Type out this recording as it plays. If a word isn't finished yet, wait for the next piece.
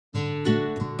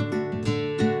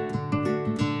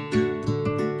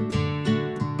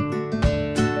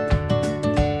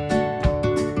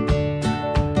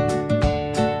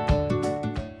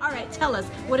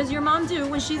mom do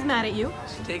when she's mad at you?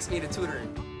 She takes me to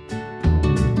tutoring.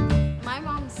 My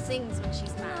mom sings when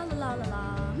she's mad. La la la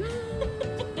la.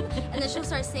 And then she'll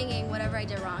start singing whatever I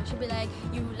did wrong. She'll be like,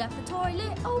 you left the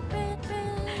toilet open.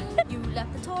 You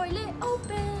left the toilet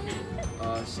open.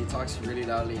 She talks really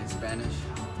loudly in Spanish.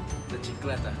 The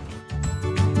chicleta.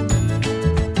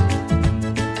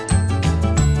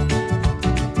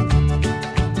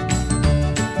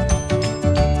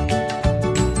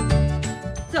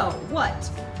 So, what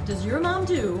does your mom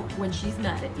do when she's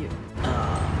mad at you?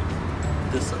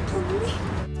 Discipline me.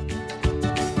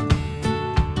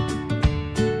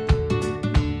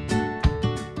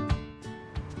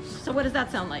 So what does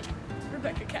that sound like?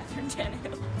 Rebecca Catherine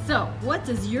Tannehill. So, what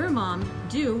does your mom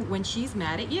do when she's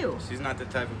mad at you? She's not the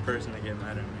type of person to get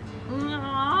mad at me.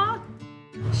 Aww.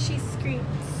 She screams,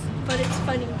 but it's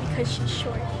funny because she's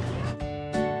short.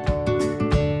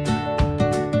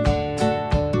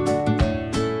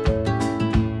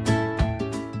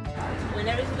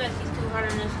 Whenever she's too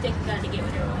hard on us, she takes it down to get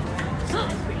with her own.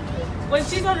 That's pretty cool. When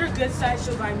she's on her good side,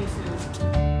 she'll buy me food.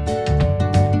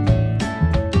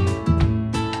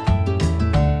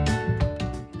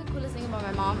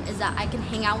 Is that I can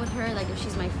hang out with her, like if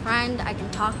she's my friend, I can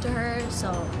talk to her, so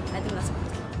I think that's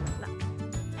cool.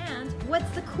 And what's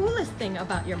the coolest thing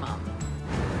about your mom?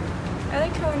 I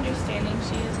like how understanding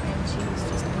she is, and she's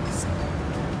just nice.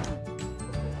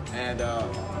 And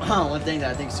one thing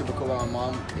that I think is super cool about my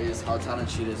mom is how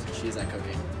talented she is at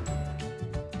cooking.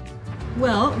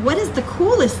 Well, what is the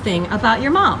coolest thing about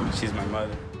your mom? She's my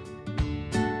mother.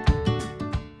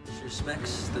 She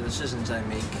respects the decisions I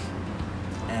make,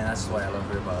 and that's why I love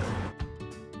her about it.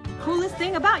 Coolest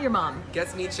thing about your mom?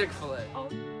 Gets me Chick-fil-A. Oh.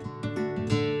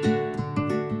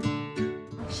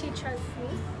 She trusts me.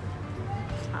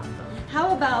 Awesome.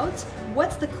 How about,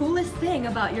 what's the coolest thing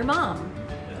about your mom?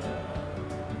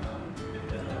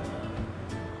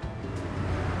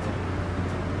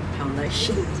 How nice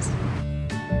she is.